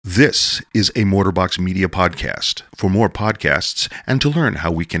This is a Motorbox Media podcast. For more podcasts and to learn how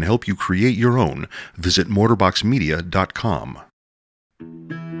we can help you create your own, visit motorboxmedia.com.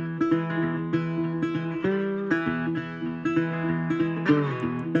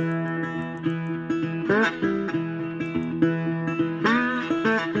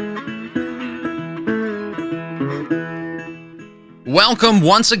 Welcome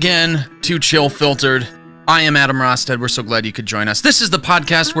once again to Chill Filtered. I am Adam Rosted. We're so glad you could join us. This is the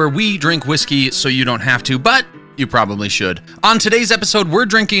podcast where we drink whiskey so you don't have to, but you probably should. On today's episode, we're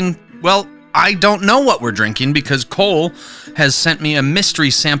drinking, well, I don't know what we're drinking because Cole has sent me a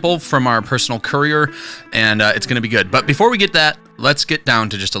mystery sample from our personal courier, and it's going to be good. But before we get that, let's get down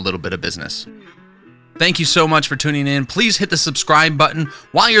to just a little bit of business. Thank you so much for tuning in. Please hit the subscribe button.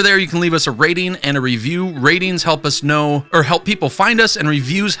 While you're there, you can leave us a rating and a review. Ratings help us know, or help people find us, and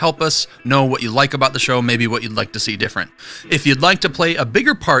reviews help us know what you like about the show, maybe what you'd like to see different. If you'd like to play a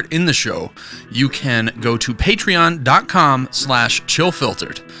bigger part in the show, you can go to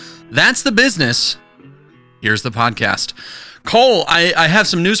patreon.com/chillfiltered. That's the business. Here's the podcast. Cole, I have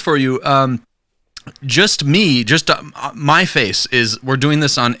some news for you. My face is, we're doing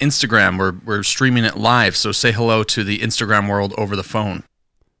this on Instagram. We're streaming it live, so say hello to the Instagram world over the phone.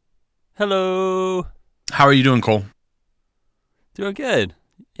 Hello. How are you doing, Cole? Doing good.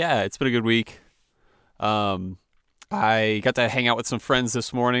 Yeah, it's been a good week. I got to hang out with some friends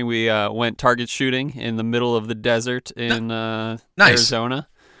this morning. We went target shooting in the middle of the desert in Nice. Arizona.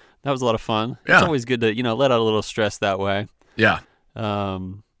 That was a lot of fun. Yeah. It's always good to, let out a little stress that way. Yeah.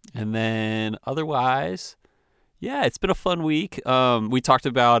 And then otherwise, yeah, it's been a fun week. We talked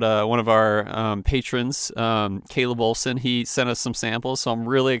about one of our patrons, Caleb Olson. He sent us some samples, so I'm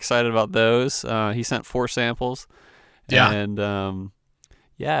really excited about those. He sent 4 samples. Yeah. And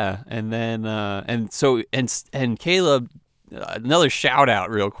and then and Caleb, another shout out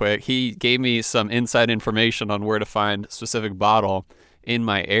real quick. He gave me some inside information on where to find a specific bottle in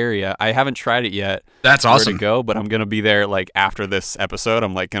my area. I haven't tried it yet. That's awesome. Where to go, but I'm gonna be there after this episode.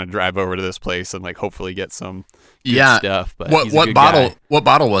 I'm gonna drive over to this place and hopefully get some good stuff. But what bottle? Guy. What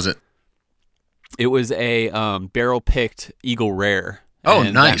bottle was it? It was a barrel picked Eagle Rare. Oh,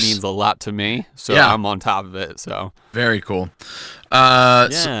 and nice. That means a lot to me. So Yeah. I'm on top of it. So very cool.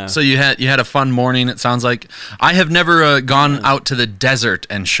 Yeah. So you had a fun morning. It sounds like. I have never gone out to the desert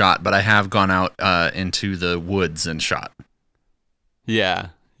and shot, but I have gone out into the woods and shot. Yeah.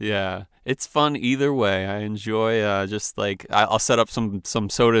 It's fun either way. I enjoy I'll set up some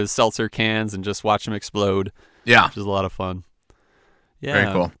soda seltzer cans and just watch them explode. Yeah. Which is a lot of fun. Yeah.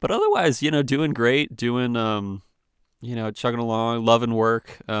 Very cool. But otherwise, doing great, chugging along, loving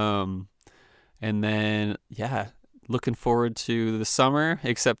work. And then, looking forward to the summer,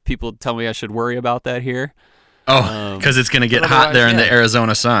 except people tell me I should worry about that here. Oh, because it's going to get hot there in the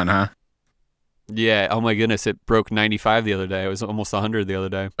Arizona sun, huh? Yeah. Oh my goodness. It broke 95 the other day. It was almost 100 the other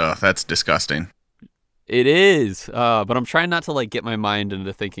day. Oh, that's disgusting. It is. But I'm trying not to get my mind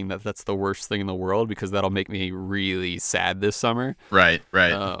into thinking that that's the worst thing in the world, because that'll make me really sad this summer. Right.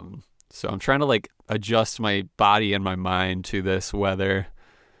 So I'm trying to adjust my body and my mind to this weather.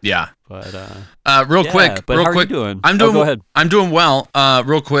 Yeah. But real quick. But how are you doing? Go ahead. I'm doing well.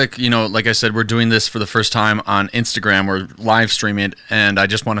 Real quick, like I said, we're doing this for the first time on Instagram. We're live streaming it, and I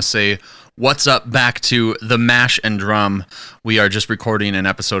just want to say what's up back to the Mash and Drum. We are just recording an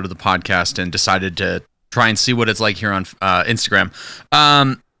episode of the podcast and decided to try and see what it's like here on Instagram.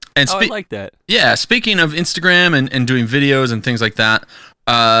 I like that. Yeah, speaking of Instagram and doing videos and things like that,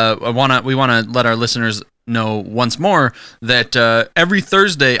 we want to let our listeners know once more that every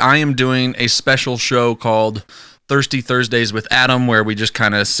Thursday I am doing a special show called Thirsty Thursdays with Adam, where we just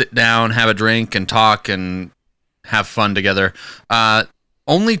kind of sit down, have a drink, and talk and have fun together.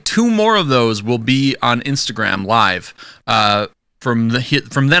 Only 2 more of those will be on Instagram live. From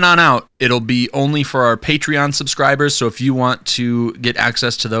then on out, it'll be only for our Patreon subscribers. So if you want to get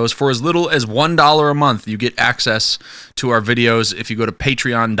access to those for as little as $1 a month, you get access to our videos if you go to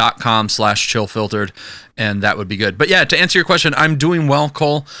patreon.com/chillfiltered, and that would be good. But yeah, to answer your question, I'm doing well,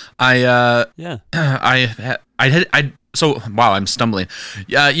 Cole. I'm stumbling.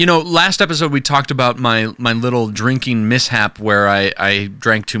 Last episode we talked about my little drinking mishap where I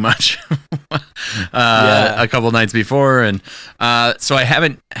drank too much a couple nights before, and so I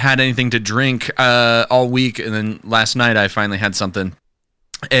haven't had anything to drink all week, and then last night I finally had something,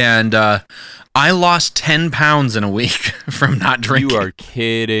 and I lost 10 pounds in a week from not drinking. You are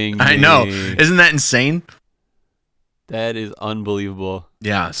kidding me. I know. Isn't that insane? That is unbelievable.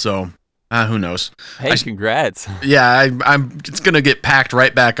 Yeah, so Who knows? Hey, congrats. Yeah, I'm. It's gonna get packed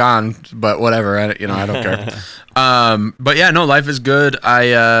right back on, but whatever. I don't care. But yeah, no, life is good.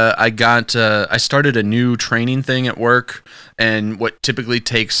 I started a new training thing at work, and what typically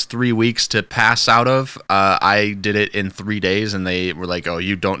takes 3 weeks to pass out of, I did it in 3 days, and they were like, "Oh,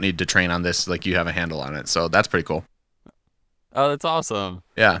 you don't need to train on this. Like, you have a handle on it." So that's pretty cool. Oh, that's awesome.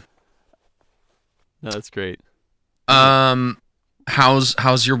 Yeah. No, that's great.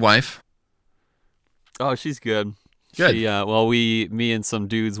 How's your wife? Oh, she's good. Good. Me and some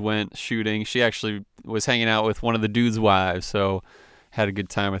dudes went shooting. She actually was hanging out with one of the dudes' wives, so had a good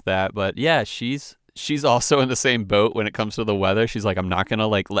time with that. But yeah, she's also in the same boat when it comes to the weather. She's like, I'm not gonna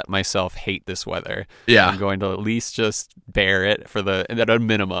let myself hate this weather. Yeah. I'm going to at least just bear it at a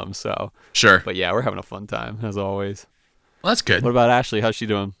minimum. So Sure. But yeah, we're having a fun time as always. Well, that's good. What about Ashley? How's she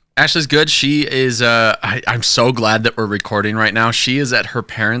doing? Ashley's good. She is, I'm so glad that we're recording right now. She is at her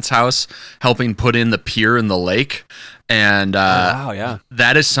parents' house helping put in the pier in the lake. And wow, yeah.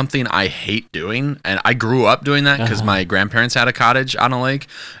 That is something I hate doing. And I grew up doing that because my grandparents had a cottage on a lake.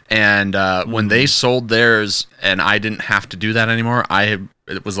 And when they sold theirs and I didn't have to do that anymore,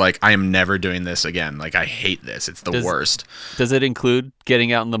 it was like, I am never doing this again. Like, I hate this. It's the worst. Does it include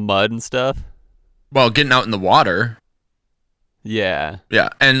getting out in the mud and stuff? Well, getting out in the water. Yeah. Yeah.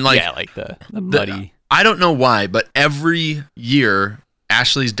 And like the muddy. I don't know why, but every year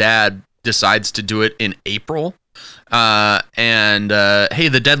Ashley's dad decides to do it in April. Hey,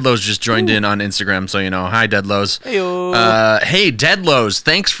 the Deadlows just joined in on Instagram, so you know, hi Deadlows. Heyo. Hey Deadlows,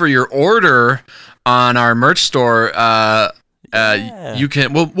 thanks for your order on our merch store. You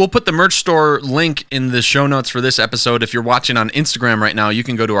can we'll put the merch store link in the show notes for this episode. If you're watching on Instagram right now, you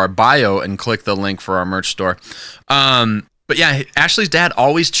can go to our bio and click the link for our merch store. But yeah, Ashley's dad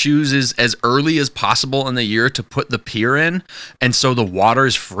always chooses as early as possible in the year to put the pier in, and so the water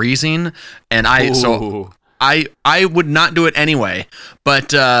is freezing. And I would not do it anyway,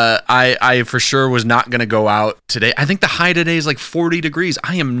 but I for sure was not going to go out today. I think the high today is like 40 degrees.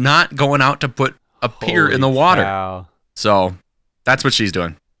 I am not going out to put a pier in the water. Cow. So that's what she's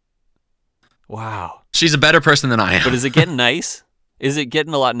doing. Wow. She's a better person than I am. But is it getting nice? Is it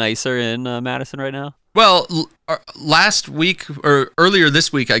getting a lot nicer in Madison right now? Well, last week or earlier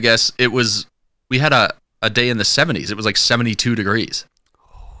this week, I guess we had a day in the 70s. It was like 72 degrees.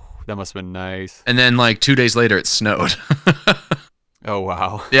 That must have been nice. And then like 2 days later, it snowed. Oh,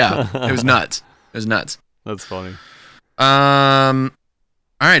 wow. Yeah, it was nuts. It was nuts. That's funny. All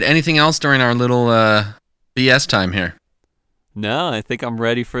right. Anything else during our little BS time here? No, I think I'm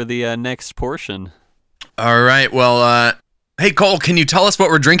ready for the next portion. All right. Well, hey, Cole, can you tell us what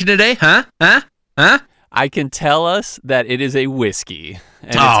we're drinking today? Huh? I can tell us that it is a whiskey,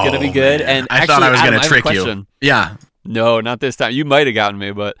 and it's going to be good. Man. And I actually, thought I was Adam, going to trick I have a you. question. Yeah. No, not this time. You might have gotten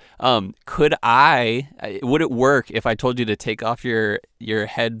me, but would it work if I told you to take off your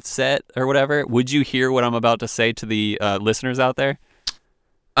headset or whatever? Would you hear what I'm about to say to the listeners out there?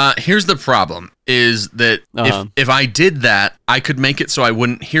 Here's the problem is that if I did that, I could make it so I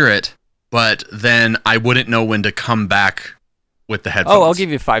wouldn't hear it, but then I wouldn't know when to come back with the headphones. Oh, I'll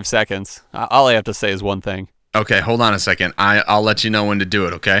give you 5 seconds. All I have to say is one thing. Okay, hold on a second. I'll let you know when to do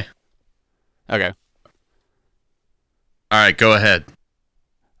it, okay? Okay. All right, go ahead.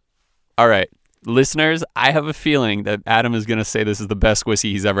 All right. Listeners, I have a feeling that Adam is going to say this is the best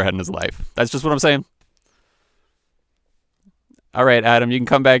whiskey he's ever had in his life. That's just what I'm saying. All right, Adam, you can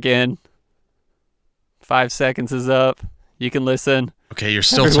come back in. 5 seconds is up. You can listen. Okay, you're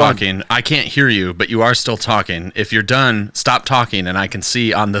still talking. I can't hear you, but you are still talking. If you're done, stop talking, and I can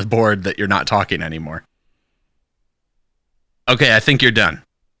see on the board that you're not talking anymore. Okay, I think you're done.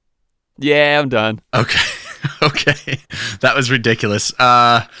 Yeah, I'm done. Okay. Okay. That was ridiculous. It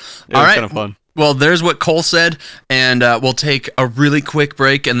was kind of fun. Well, there's what Cole said, and we'll take a really quick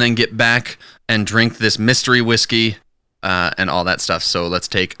break and then get back and drink this mystery whiskey and all that stuff. So let's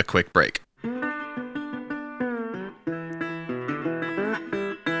take a quick break.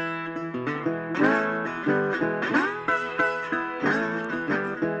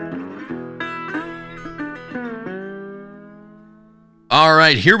 All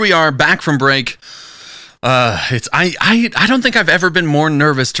right, here we are back from break. I don't think I've ever been more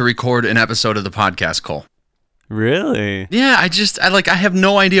nervous to record an episode of the podcast, Cole. Really? Yeah, I have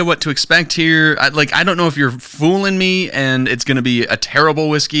no idea what to expect here. I don't know if you're fooling me and it's going to be a terrible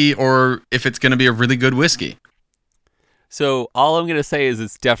whiskey or if it's going to be a really good whiskey. So all I'm going to say is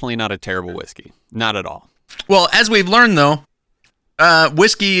it's definitely not a terrible whiskey. Not at all. Well, as we've learned though,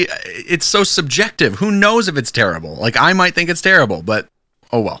 whiskey, it's so subjective. Who knows if it's terrible? Like I might think it's terrible, but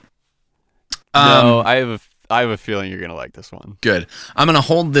oh well. No, I I have a feeling you're gonna like this one. Good. I'm going to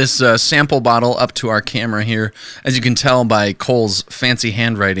hold this sample bottle up to our camera here. As you can tell by Cole's fancy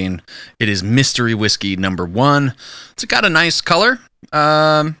handwriting, it is Mystery Whiskey number 1. It's got a nice color.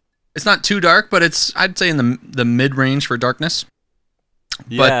 It's not too dark, but it's, I'd say, in the mid-range for darkness.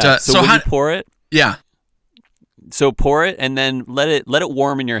 Yeah. But, so when you pour it, yeah. So pour it and then let it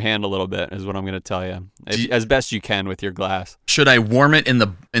warm in your hand a little bit is what I'm going to tell you. As best you can with your glass. Should I warm it in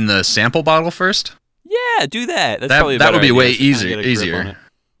the sample bottle first? Yeah, do that. That's probably a that would better be way idea, so you kinda get a grip easier. on it.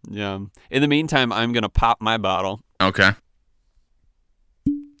 Yeah. In the meantime, I'm going to pop my bottle. Okay.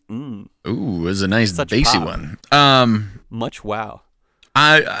 Mm, Ooh, it's a nice Such bassy pop. one. much wow.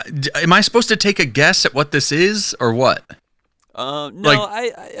 Am I supposed to take a guess at what this is or what? No,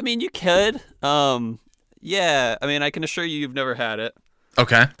 Like- I mean, you could. Yeah, I mean, I can assure you've never had it.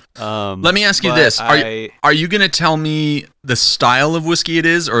 Okay. Let me ask you but this: Are you gonna tell me the style of whiskey it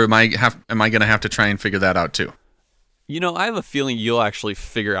is, or am I gonna have to try and figure that out too? You know, I have a feeling you'll actually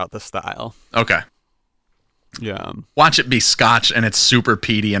figure out the style. Okay. Yeah. Watch it be Scotch and it's super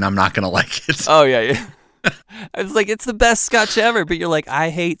peaty, and I'm not gonna like it. Oh yeah. I was like, it's the best Scotch ever, but you're like, I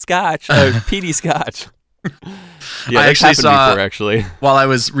hate Scotch, peaty Scotch. Yeah, I that's actually happened saw before, actually. while I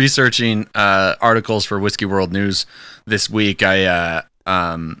was researching articles for Whiskey World News this week. I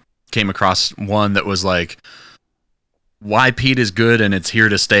came across one that was like, "Why peat is good and it's here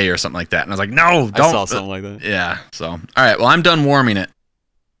to stay" or something like that, and I was like, "No, don't." I saw something like that. Yeah. So, all right. Well, I'm done warming it.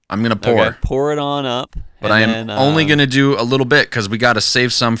 I'm gonna pour. Okay, pour it on up. But and I am then, only going to do a little bit because we got to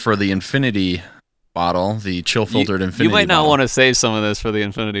save some for the Infinity bottle, the chill filtered Infinity. You might not bottle. want to save some of this for the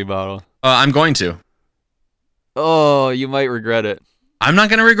Infinity bottle. I'm going to. Oh, you might regret it. I'm not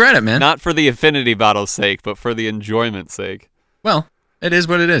going to regret it, man. Not for the Infinity bottle's sake, but for the enjoyment's sake. Well, it is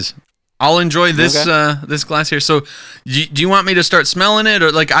what it is. I'll enjoy this this glass here. So, do you want me to start smelling it,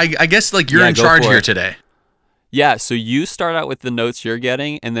 or like I guess like you're Yeah, in go charge for here it. today? Yeah, so you start out with the notes you're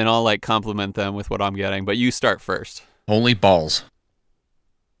getting, and then I'll like compliment them with what I'm getting. But you start first. Holy balls!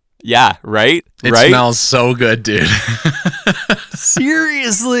 Yeah, right? It right? smells so good, dude.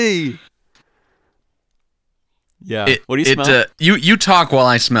 Seriously. Yeah. What do you smell? You talk while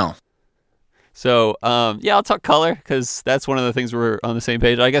I smell. So, yeah, I'll talk color because that's one of the things we're on the same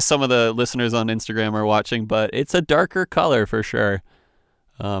page. I guess some of the listeners on Instagram are watching, but it's a darker color for sure.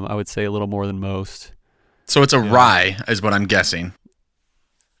 I would say a little more than most. So it's a rye, is what I'm guessing.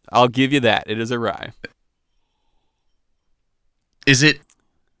 I'll give you that. It is a rye. Is it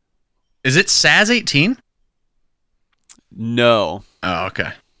SAS 18? No. Oh,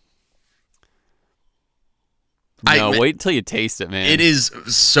 okay. No, wait until you taste it, man. It is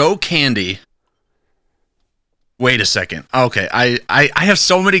so candy. Wait a second. Okay, I have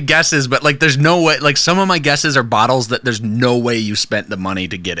so many guesses, but like there's no way, like some of my guesses are bottles that there's no way you spent the money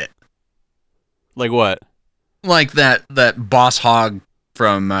to get it. Like what? Like that Boss Hog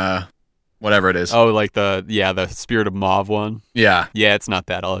from whatever it is. Oh, like the Spirit of Mauve one? Yeah. Yeah, it's not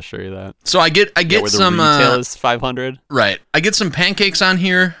that. I'll assure you that. So I get Where some the retail is 500. right. I get some pancakes on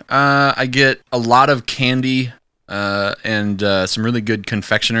here. I get a lot of candy and some really good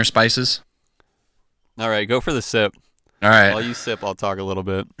confectioner spices. All right, go for the sip. All right. While you sip, I'll talk a little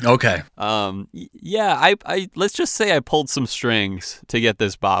bit. Okay. Yeah, I let's just say I pulled some strings to get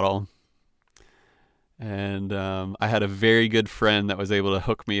this bottle. And I had a very good friend that was able to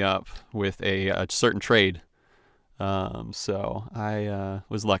hook me up with a certain trade. So I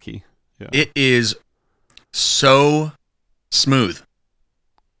was lucky. Yeah. It is so smooth.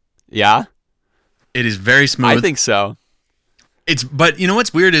 Yeah? It is very smooth. I think so. But you know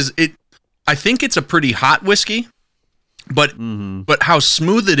what's weird is I think it's a pretty hot whiskey, but how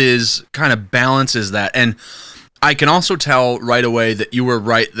smooth it is kind of balances that. And I can also tell right away that you were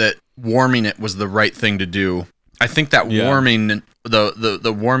right that warming it was the right thing to do. I think that warming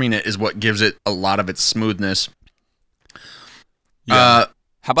the warming it is what gives it a lot of its smoothness. Yeah.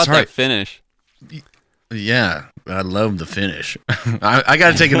 How about sorry. that finish? Yeah, I love the finish. I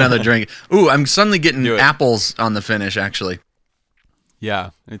got to take another drink. Ooh, I'm suddenly getting Do it. apples on the finish, actually. Yeah,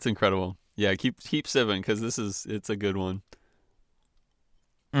 it's incredible. Yeah, keep sipping because it's a good one.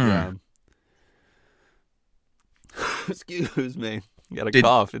 Yeah. Excuse me. Got a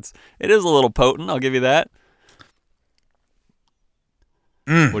cough. It is a little potent. I'll give you that.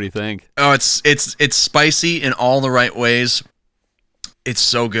 What do you think? Oh, it's spicy in all the right ways. It's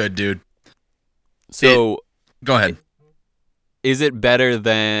so good, dude. So, Go ahead. is it better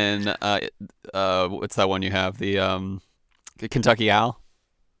than what's that one you have? The Kentucky Owl?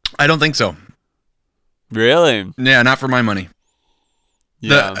 I don't think so. Really? Yeah, not for my money.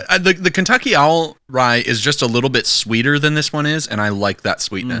 Yeah. The Kentucky Owl rye is just a little bit sweeter than this one is, and I like that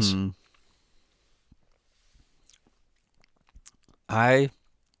sweetness. I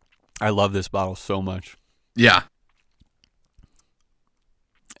love this bottle so much. Yeah.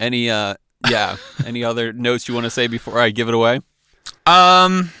 Any any other notes you want to say before I give it away?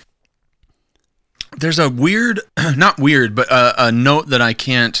 There's a weird, not weird, but a note that I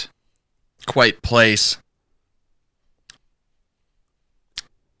can't quite place.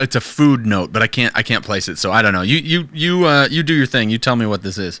 It's a food note, but I can't place it. So I don't know. You do your thing. You tell me what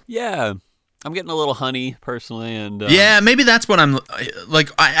this is. Yeah, I'm getting a little honey personally, and yeah, maybe that's what I'm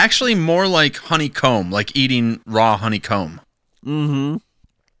like. I actually more like honeycomb, like eating raw honeycomb. Mm-hmm.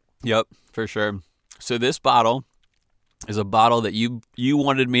 Yep, for sure. So this bottle is a bottle that you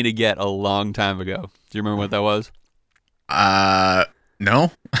wanted me to get a long time ago. Do you remember what that was?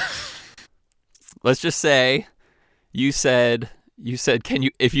 No. Let's just say you said,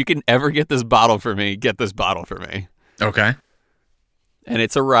 if you can ever get this bottle for me, get this bottle for me. Okay. And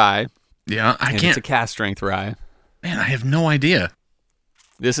it's a rye. Yeah, I can't. It's a cast strength rye. Man, I have no idea.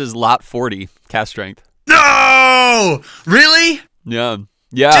 This is lot 40 cast strength. No! Really? Yeah.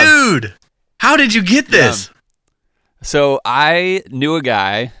 Dude, how did you get this? Yeah. So I knew a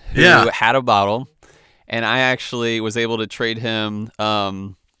guy who had a bottle, and I actually was able to trade him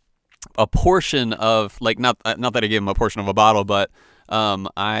a portion of, like, not that I gave him a portion of a bottle, but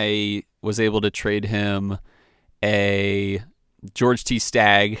I was able to trade him a George T.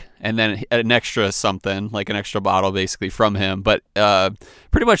 Stagg and then an extra something, like an extra bottle basically from him. But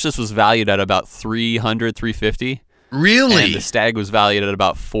pretty much this was valued at about $350. Really? And the Stagg was valued at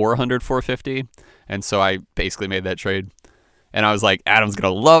about $450. And so I basically made that trade. And I was like, Adam's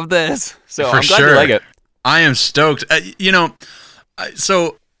going to love this. So I'm glad you like it. I am stoked.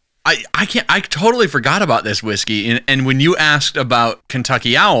 So I totally forgot about this whiskey. And when you asked about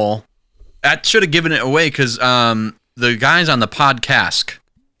Kentucky Owl, that should have given it away because the guys on the podcast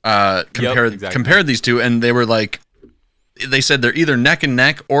compared these two, and they were like, they said they're either neck and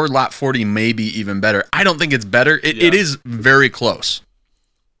neck or lot 40 maybe even better. I don't think it's better. It is very close.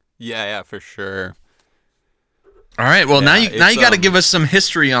 Yeah, for sure. All right. Well, now you got to give us some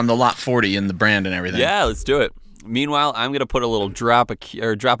history on the lot 40 and the brand and everything. Yeah, let's do it. Meanwhile, I'm gonna put a little drop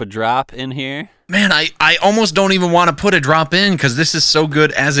in here. Man, I almost don't even want to put a drop in because this is so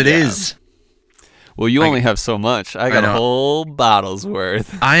good as it is. Well, you only have so much. I got a whole bottle's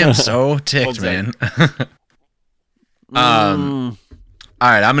worth. I am so ticked, man. All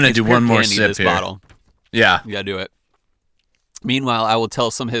right, I'm gonna do one more sip this here. Bottle. Yeah, you gotta do it. Meanwhile, I will tell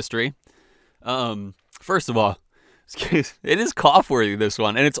some history. First of all, it is cough worthy, this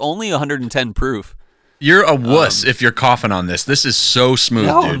one, and it's only 110 proof. You're a wuss if you're coughing on this. This is so smooth,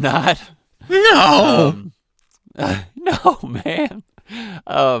 no, dude. I'm not. No. No, man.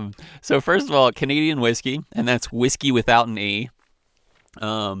 So first of all, Canadian whiskey, and that's whiskey without an E.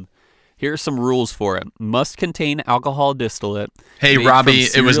 Here are some rules for it. Must contain alcohol distillate. Hey, Robbie,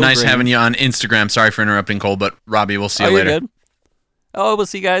 it was nice having you on Instagram. Sorry for interrupting, Cole, but Robbie, we'll see you later. Good? Oh, we'll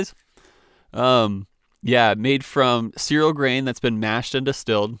see you guys. Made from cereal grain that's been mashed and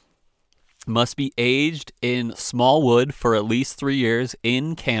distilled. Must be aged in small wood for at least 3 years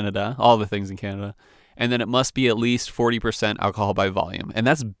in Canada. All the things in Canada. And then it must be at least 40% alcohol by volume. And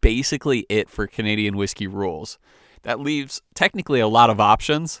that's basically it for Canadian whiskey rules. That leaves technically a lot of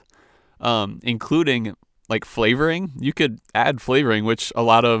options, including like flavoring. You could add flavoring, which a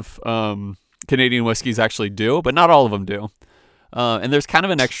lot of Canadian whiskeys actually do, but not all of them do. And there's kind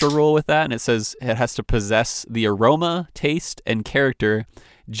of an extra rule with that, and it says it has to possess the aroma, taste, and character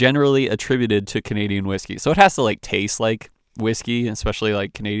generally attributed to Canadian whiskey. So it has to like taste like whiskey, especially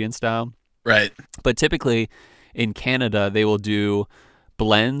like Canadian style. Right. But typically in Canada, they will do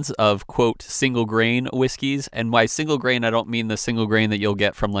blends of, quote, single grain whiskeys. And by single grain, I don't mean the single grain that you'll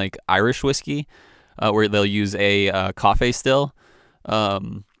get from like Irish whiskey, where they'll use a coffee still.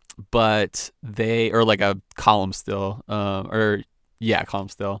 But or like a column still, column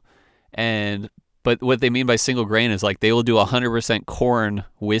still. But what they mean by single grain is like they will do 100% corn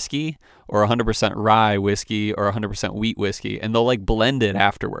whiskey or 100% rye whiskey or 100% wheat whiskey, and they'll like blend it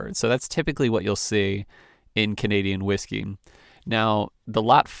afterwards. So that's typically what you'll see in Canadian whiskey. Now, the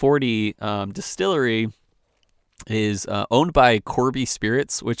Lot 40 distillery is owned by Corby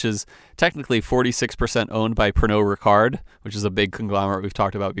Spirits, which is technically 46% owned by Pernod Ricard, which is a big conglomerate we've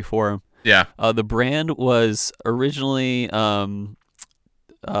talked about before. Yeah. The brand was originally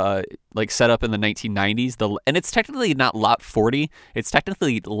set up in the 1990s. And it's technically not Lot 40. It's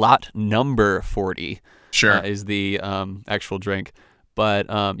technically Lot number 40. Sure. Is the actual drink. But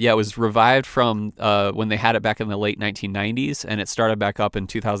it was revived from when they had it back in the late 1990s, and it started back up in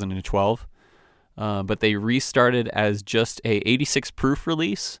 2012. But they restarted as just a 86 proof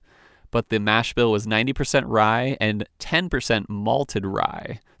release. but the mash bill was 90% rye and 10% malted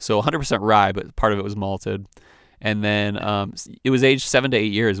rye. So 100% rye, but part of it was malted. And then it was aged 7 to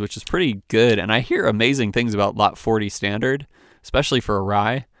 8 years, which is pretty good. And I hear amazing things about Lot 40 Standard, especially for a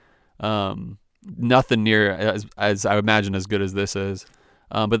rye. Nothing near as I imagine as good as this is.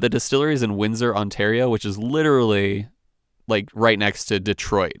 But the distillery is in Windsor, Ontario, which is literally like right next to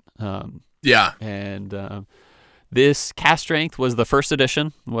Detroit. Yeah. And this cask strength was the first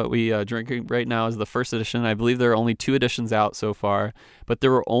edition. What we drinking right now is the first edition. I believe there are only 2 editions out so far, but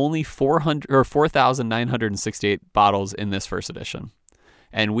there were only 4,968 bottles in this first edition.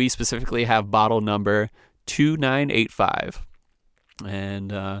 And we specifically have bottle number 2985.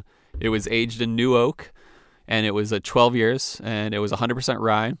 And it was aged in New Oak, and it was 12 years, and it was 100%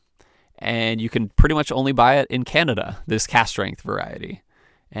 rye. And you can pretty much only buy it in Canada, this cask strength variety.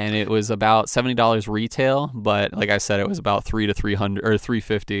 And it was about $70 retail, but like I said, it was about $300 to $300 or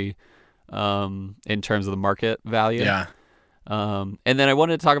 $350 in terms of the market value. Yeah. And then I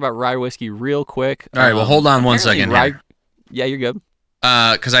wanted to talk about rye whiskey real quick. All right. Well, hold on one second here. Yeah, you're good.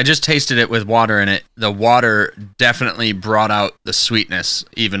 Because I just tasted it with water in it. The water definitely brought out the sweetness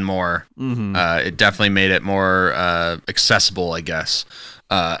even more. Mm-hmm. It definitely made it more accessible, I guess.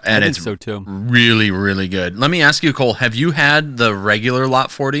 And it's so too. Really, really good. Let me ask you, Cole, have you had the regular Lot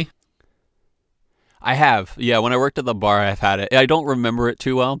 40? I have. Yeah, when I worked at the bar, I've had it. I don't remember it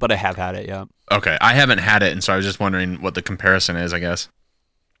too well, but I have had it, yeah. Okay, I haven't had it, and so I was just wondering what the comparison is, I guess.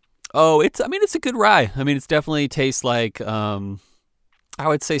 Oh, it's a good rye. I mean, it's definitely tastes like, I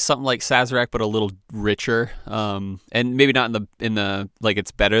would say something like Sazerac, but a little richer. And maybe not in the like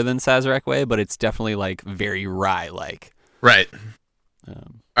it's better than Sazerac way, but it's definitely like very rye-like. Right. All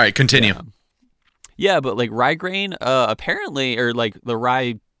right, continue. Yeah, but like rye grain, apparently, or like the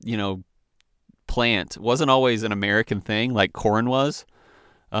rye, plant wasn't always an American thing like corn was.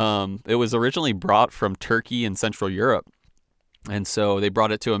 It was originally brought from Turkey and Central Europe. And so they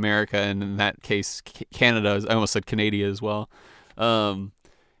brought it to America, and in that case, Canada, I almost said Canada as well. It's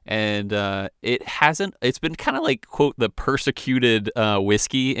been kind of like, quote, the persecuted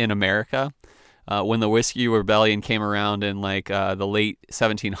whiskey in America. When the Whiskey Rebellion came around in like the late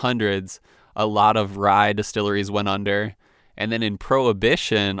 1700s, a lot of rye distilleries went under. And then in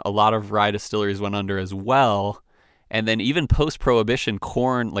Prohibition, a lot of rye distilleries went under as well. And then even post-Prohibition,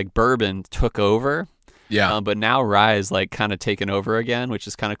 corn, like bourbon, took over. Yeah. But now rye is like kind of taken over again, which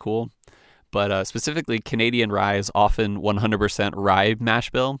is kind of cool. But specifically, Canadian rye is often 100% rye mash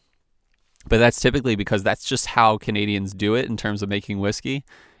bill. But that's typically because that's just how Canadians do it in terms of making whiskey.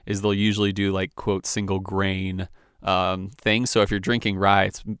 Is they'll usually do like, quote, single grain things. So if you're drinking rye,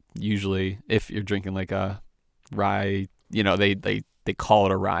 it's usually, if you're drinking like a rye, they call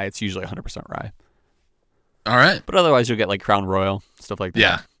it a rye. It's usually 100% rye. All right. But otherwise you'll get like Crown Royal, stuff like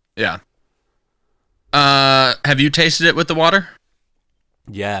that. Yeah. Have you tasted it with the water?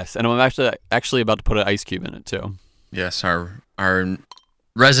 Yes. And I'm actually about to put an ice cube in it too. Yes, our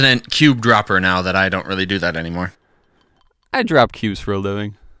resident cube dropper now that I don't really do that anymore. I drop cubes for a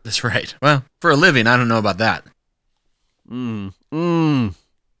living. That's right. Well, for a living, I don't know about that. Did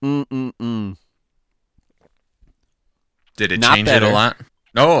it Not change better. it a lot?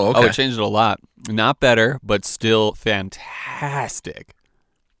 Oh, okay. Oh, it changed it a lot. Not better, but still fantastic.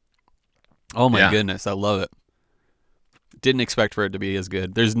 Oh my goodness, I love it. Didn't expect for it to be as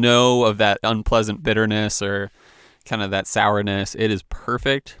good. There's no of that unpleasant bitterness or kind of that sourness. It is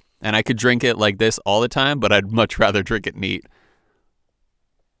perfect. And I could drink it like this all the time, but I'd much rather drink it neat.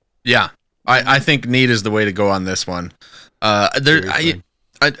 Yeah, I think neat is the way to go on this one. I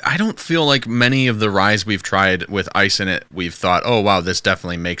don't feel like many of the ryes we've tried with ice in it, we've thought, oh, wow, this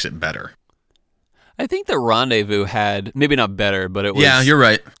definitely makes it better. I think the Rendezvous had, maybe not better, but it was you're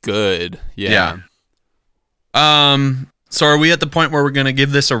right. Good. Yeah. So are we at the point where we're going to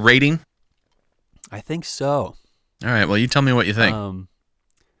give this a rating? I think so. All right, well, you tell me what you think.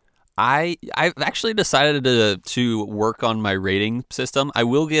 I've actually decided to work on my rating system. I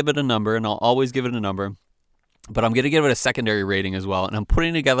will give it a number, and I'll always give it a number, but I'm going to give it a secondary rating as well, and I'm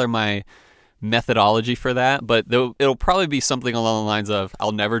putting together my methodology for that, but it'll probably be something along the lines of,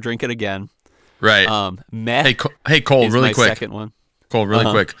 I'll never drink it again. Right. Hey, Cole, is really my quick. Second one. Cole, really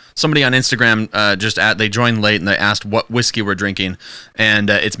quick. Somebody on Instagram they joined late and they asked what whiskey we're drinking,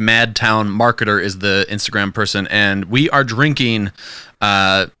 and it's Madtown Marketer is the Instagram person, and we are drinking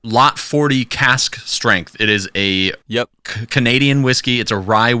Lot 40 cask strength. It is a Canadian whiskey. It's a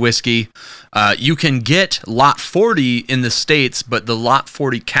rye whiskey. You can get Lot 40 in the States, but the Lot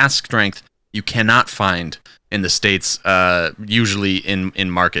 40 cask strength you cannot find in the States, usually in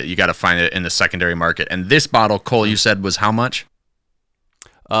market. You got to find it in the secondary market. And this bottle, Cole, you said was how much?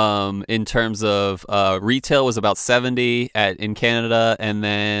 In terms of retail was about 70 in Canada, and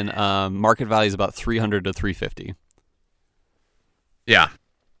then market value is about 300 to 350. Yeah.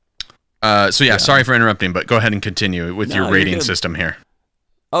 Sorry for interrupting, but go ahead and continue with your rating system here.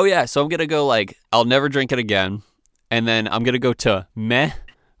 Oh yeah, so I'm gonna go like I'll never drink it again, and then I'm gonna go to meh,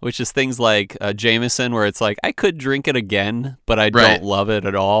 which is things like Jameson, where it's like I could drink it again, but I don't love it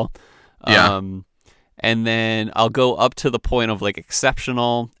at all. Yeah. And then I'll go up to the point of like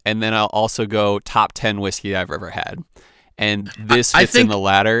exceptional, and then I'll also go top 10 whiskey I've ever had. And this fits in the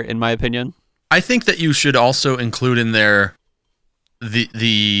latter, in my opinion. I think that you should also include in there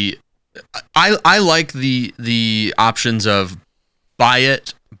I like the options of buy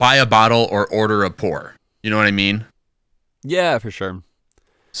a bottle, or order a pour. You know what I mean? Yeah, for sure.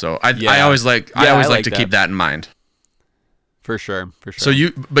 So I always like to keep that in mind. For sure. So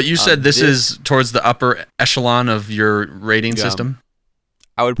you said this is towards the upper echelon of your rating system?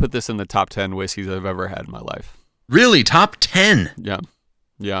 I would put this in the top 10 whiskeys I've ever had in my life. Really? Top 10?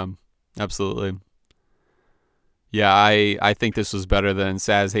 Yeah, absolutely. Yeah, I think this was better than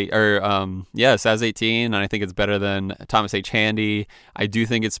Saz 18, and I think it's better than Thomas H. Handy. I do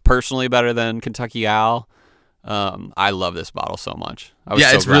think it's personally better than Kentucky Owl. I love this bottle so much.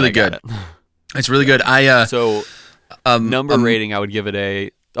 It's really good. It's really good. Number rating, I would give it a...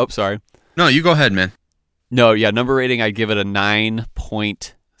 Oh, sorry. No, you go ahead, man. No, yeah, number rating, I'd give it a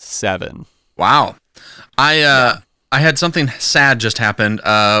 9.7. Wow. I had something sad just happen.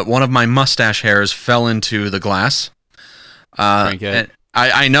 One of my mustache hairs fell into the glass. Drink it.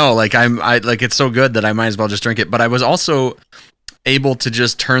 I know, it's so good that I might as well just drink it. But I was also able to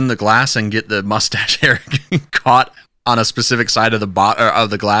just turn the glass and get the mustache hair caught on a specific side of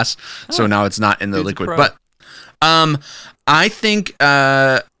the glass. So now it's not in the liquid. But I think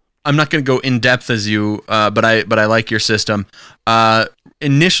I'm not going to go in depth as you, but I like your system.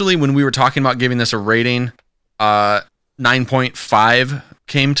 Initially, when we were talking about giving this a rating, 9.5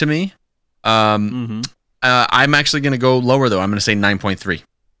 came to me. I'm actually going to go lower though. I'm going to say 9.3.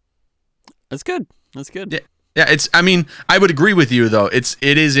 That's good. Yeah. It's. I mean, I would agree with you though. It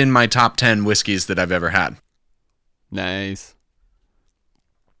is in my top 10 whiskeys that I've ever had. Nice.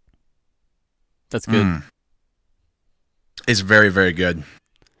 That's good. It's very, very good.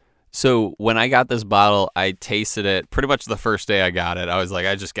 So when I got this bottle, I tasted it pretty much the first day I got it. I was like,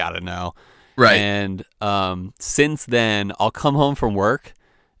 I just got to know. Right. And since then, I'll come home from work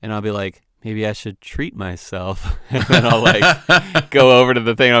and I'll be like, maybe I should treat myself. And then I'll go over to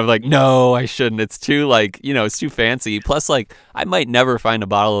the thing and I'm like, no, I shouldn't. It's too it's too fancy. Plus, I might never find a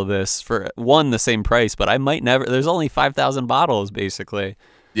bottle of this for the same price, but I might never. There's only 5,000 bottles basically.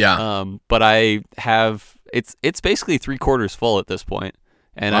 Yeah. But I have. It's basically 3/4 full at this point,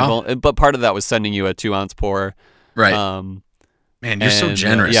 and wow. But part of that was sending you a 2-ounce pour, right? Man, you're so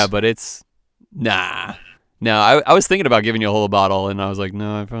generous. Yeah, but it's nah. No, I was thinking about giving you a whole bottle, and I was like,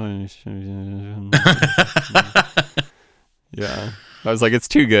 no, I probably shouldn't. Yeah, I was like, it's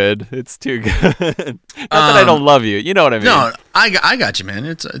too good. It's too good. Not that I don't love you. You know what I mean? No, I got you, man.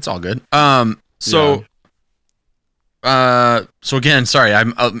 It's all good. So again, sorry,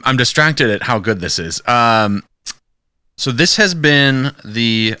 I'm distracted at how good this is. So this has been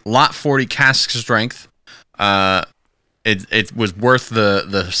the Lot 40 cask strength. It was worth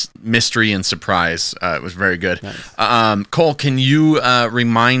the mystery and surprise. It was very good. Nice. Cole, can you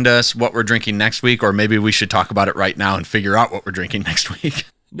remind us what we're drinking next week, or maybe we should talk about it right now and figure out what we're drinking next week?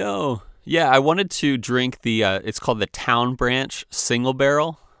 No. Yeah, I wanted to drink the. It's called the Town Branch Single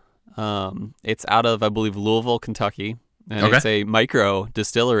Barrel. It's out of, I believe, Louisville, Kentucky, and It's a micro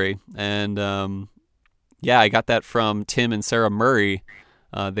distillery. And I got that from Tim and Sarah Murray.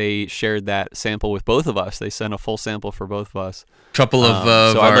 They shared that sample with both of us. They sent a full sample for both of us. Couple of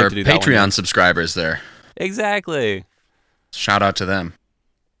our Patreon subscribers there. Exactly. Shout out to them.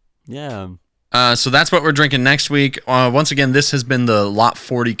 Yeah. So that's what we're drinking next week. Once again, this has been the Lot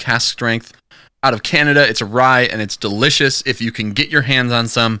 40 cask strength out of Canada. It's a rye, and it's delicious. If you can get your hands on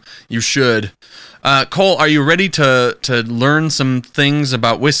some, you should. Cole, are you ready to learn some things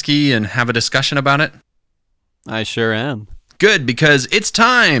about whiskey and have a discussion about it? I sure am. Good, because it's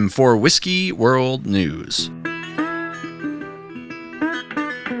time for Whiskey World News.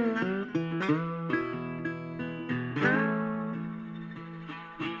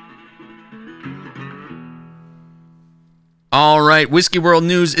 All right, Whiskey World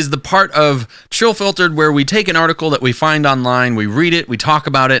News is the part of Chill Filtered where we take an article that we find online, we read it, we talk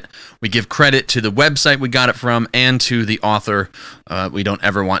about it, we give credit to the website we got it from and to the author. We don't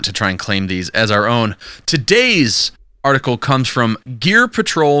ever want to try and claim these as our own. Today's article comes from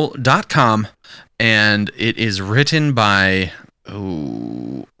gearpatrol.com, and it is written by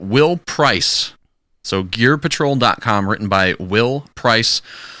Will Price. So GearPatrol.com, written by Will Price.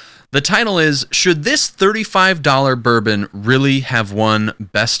 The title is, Should This $35 Bourbon Really Have Won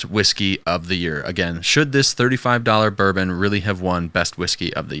Best Whiskey of the Year? Again, should this $35 bourbon really have won Best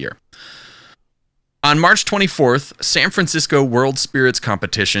Whiskey of the Year? On March 24th, San Francisco World Spirits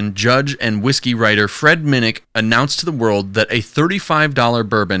Competition judge and whiskey writer Fred Minnick announced to the world that a $35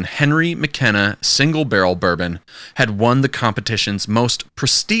 bourbon, Henry McKenna Single Barrel Bourbon, had won the competition's most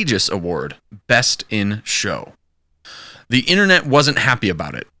prestigious award, Best in Show. The internet wasn't happy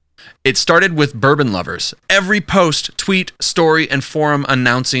about it. It started with bourbon lovers. Every post, tweet, story, and forum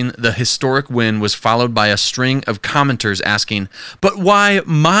announcing the historic win was followed by a string of commenters asking, "But why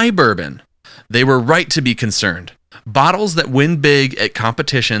my bourbon?" They were right to be concerned. Bottles that win big at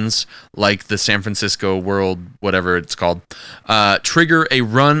competitions, like the San Francisco World, whatever it's called, trigger a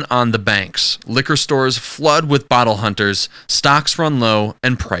run on the banks. Liquor stores flood with bottle hunters, stocks run low,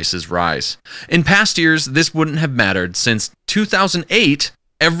 and prices rise. In past years, this wouldn't have mattered. Since 2008,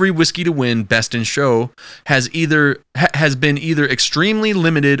 every whiskey to win Best in Show has been either extremely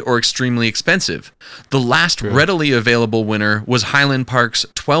limited or extremely expensive. The last readily available winner was Highland Park's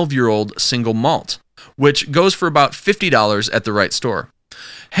 12-year-old single malt, which goes for about $50 at the right store.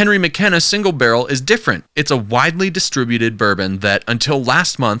 Henry McKenna Single Barrel is different. It's a widely distributed bourbon that, until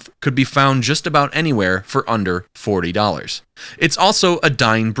last month, could be found just about anywhere for under $40. It's also a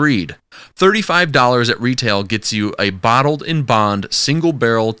dying breed. $35 at retail gets you a bottled-in-bond,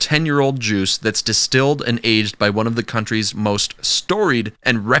 single-barrel, 10-year-old juice that's distilled and aged by one of the country's most storied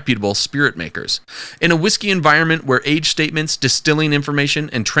and reputable spirit makers. In a whiskey environment where age statements, distilling information,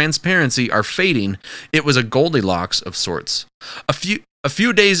 and transparency are fading, it was a Goldilocks of sorts. A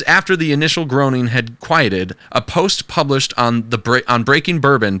few days after the initial groaning had quieted, a post published on Breaking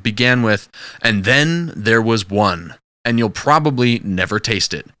Bourbon began with, "And then there was one, and you'll probably never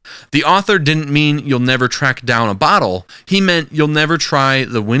taste it." The author didn't mean you'll never track down a bottle. He meant you'll never try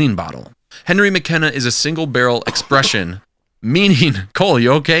the winning bottle. Henry McKenna is a single barrel expression, meaning, Cole,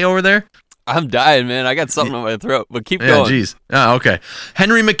 you okay over there? I'm dying, man. I got something in my throat, but keep going. Geez. Okay.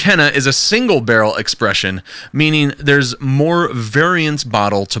 Henry McKenna is a single barrel expression, meaning there's more variance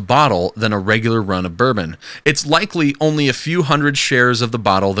bottle to bottle than a regular run of bourbon. It's likely only a few hundred shares of the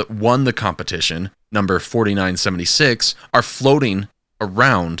bottle that won the competition, number 4976, are floating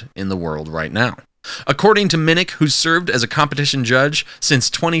around in the world right now. According to Minnick, who's served as a competition judge since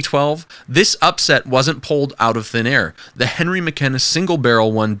 2012, this upset wasn't pulled out of thin air. The Henry McKenna Single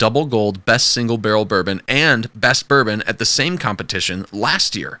Barrel won double gold Best Single Barrel Bourbon and Best Bourbon at the same competition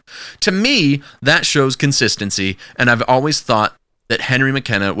last year. To me, that shows consistency, and I've always thought that Henry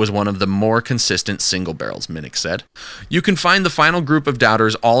McKenna was one of the more consistent single barrels, Minnick said. You can find the final group of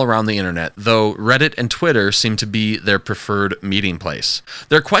doubters all around the internet, though Reddit and Twitter seem to be their preferred meeting place.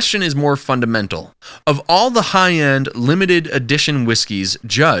 Their question is more fundamental. Of all the high-end, limited edition whiskeys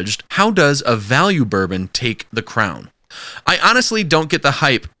judged, how does a value bourbon take the crown? I honestly don't get the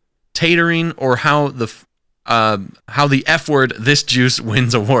hype, tatering, or how the F word this juice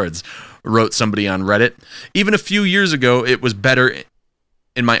wins awards, wrote somebody on Reddit. Even a few years ago, it was better,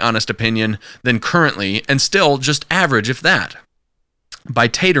 in my honest opinion, than currently, and still just average, if that. By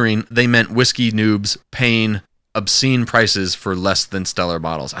tatering, they meant whiskey noobs paying obscene prices for less than stellar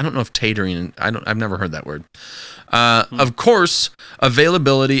bottles. I don't know if tatering, I've never heard that word. Of course,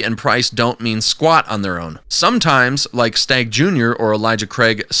 availability and price don't mean squat on their own. Sometimes, like Stag Jr. or Elijah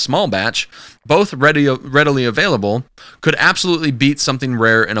Craig Small Batch, both readily available, could absolutely beat something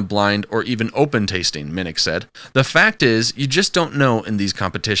rare in a blind or even open tasting, Minnick said. The fact is, you just don't know in these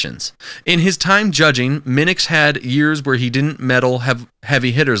competitions. In his time judging, Minnick's had years where he didn't meddle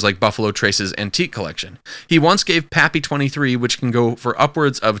heavy hitters like Buffalo Trace's Antique Collection. He once gave Pappy 23, which can go for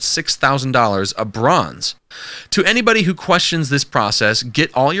upwards of $6,000, a bronze. To anybody who questions this process,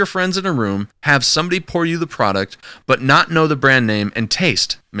 get all your friends in a room, have somebody pour you the product, but not know the brand name, and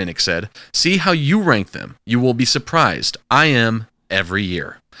taste, Minnick said. See how you rank them. You will be surprised. I am every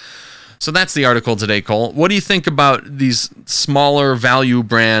year. So that's the article today, Cole. What do you think about these smaller value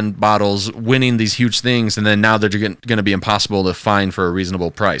brand bottles winning these huge things, and then now they're going to be impossible to find for a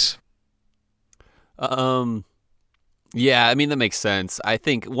reasonable price? Yeah, I mean, that makes sense. I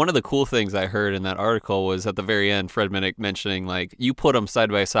think one of the cool things I heard in that article was at the very end, Fred Minnick mentioning, like, you put them side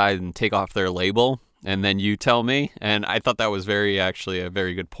by side and take off their label, and then you tell me. And I thought that was actually a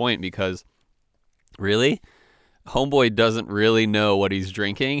very good point, because really, Homeboy doesn't really know what he's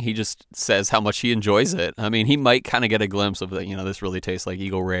drinking. He just says how much he enjoys it. I mean, he might kind of get a glimpse of, this really tastes like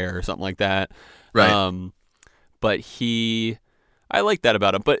Eagle Rare or something like that. Right. But I like that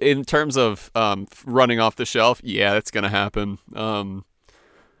about him. But in terms of running off the shelf, yeah, that's going to happen.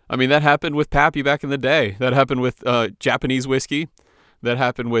 I'm I mean, that happened with Pappy back in the day. That happened with Japanese whiskey. That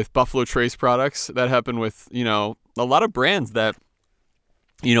happened with Buffalo Trace products. That happened with, a lot of brands that,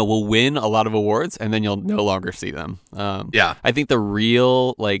 will win a lot of awards and then you'll no longer see them. Yeah. I think the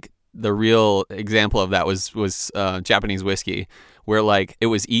real example of that was Japanese whiskey, where like it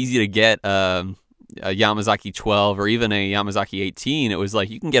was easy to get a Yamazaki 12 or even a Yamazaki 18. It was like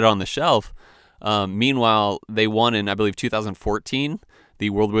you can get it on the shelf. Meanwhile, they won in, I believe, 2014,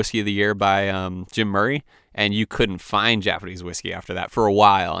 the World Whiskey of the Year by Jim Murray, and you couldn't find Japanese whiskey after that for a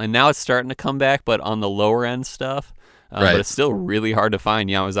while. And now it's starting to come back, but on the lower end stuff. Right. But it's still really hard to find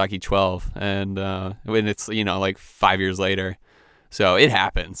Yamazaki 12, and when it's like 5 years later. So it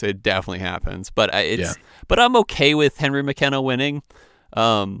happens. It definitely happens. But but I'm okay with Henry McKenna winning.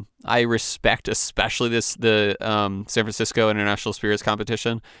 I respect especially the San Francisco International Spirits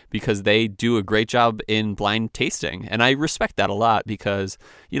Competition because they do a great job in blind tasting, and I respect that a lot because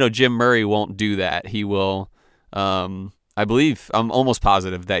Jim Murray won't do that. He will. I believe, I'm almost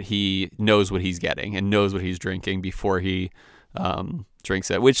positive that he knows what he's getting and knows what he's drinking before he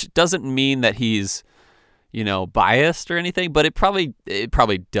drinks it, which doesn't mean that he's biased or anything, but it probably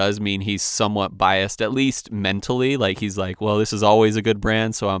does mean he's somewhat biased, at least mentally. Like he's like, well, this is always a good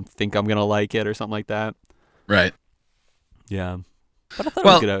brand, so I think I'm gonna like it or something like that. Right. Yeah. But I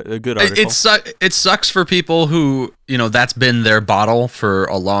thought it was a good article. It sucks for people who that's been their bottle for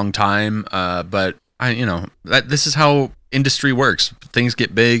a long time. But this is how industry works. Things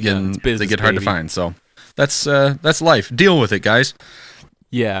get big and they get hard to find. So that's life. Deal with it, guys.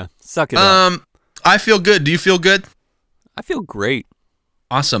 Yeah. Suck it up. I feel good. Do you feel good? I feel great.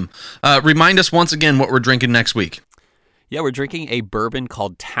 Awesome. Remind us once again what we're drinking next week. Yeah, we're drinking a bourbon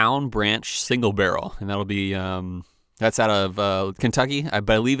called Town Branch Single Barrel, and that'll be that's out of Kentucky. I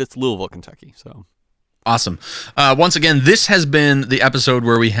believe it's Louisville, Kentucky. So awesome. Once again, this has been the episode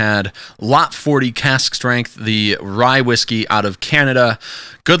where we had Lot 40 Cask Strength, the rye whiskey out of Canada.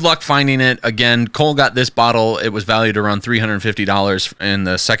 Good luck finding it. Again, Cole got this bottle. It was valued around $350 in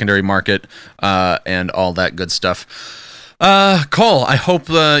the secondary market and all that good stuff. Cole, I hope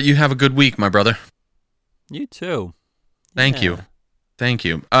you have a good week, my brother. You too. Thank you. Thank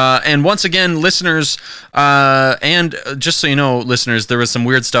you. And once again, listeners, and just so you know, listeners, there was some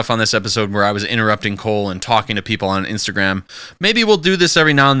weird stuff on this episode where I was interrupting Cole and talking to people on Instagram. Maybe we'll do this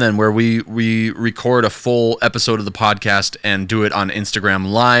every now and then where we record a full episode of the podcast and do it on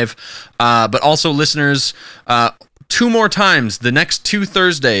Instagram Live. But also, listeners, 2 more times, the next 2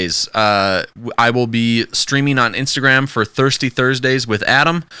 Thursdays, I will be streaming on Instagram for Thirsty Thursdays with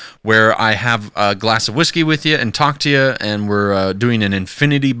Adam, where I have a glass of whiskey with you and talk to you, and we're doing an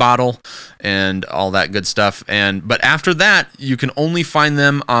infinity bottle and all that good stuff. But after that, you can only find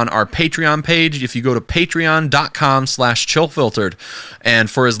them on our Patreon page if you go to patreon.com/chillfiltered. And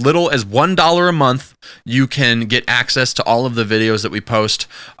for as little as $1 a month, you can get access to all of the videos that we post.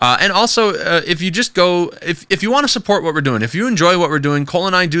 And also, if you just go, if you want to support what we're doing, if you enjoy what we're doing, Cole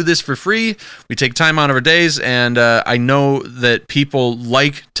and I do this for free. We take time out of our days, and I know that people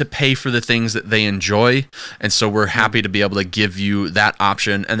like to pay for the things that they enjoy, and so we're happy to be able to give you that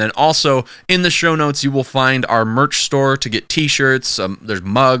option. And then also, in the show notes, you will find our merch store to get t-shirts. There's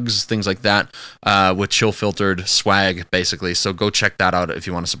mugs, things like that, with Chill Filtered swag, basically. So go check that out if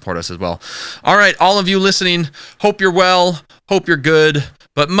you want to support us as well. All right, all of you listening, hope you're well, hope you're good,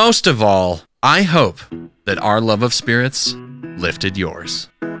 but most of all, I hope that our love of spirits lifted yours.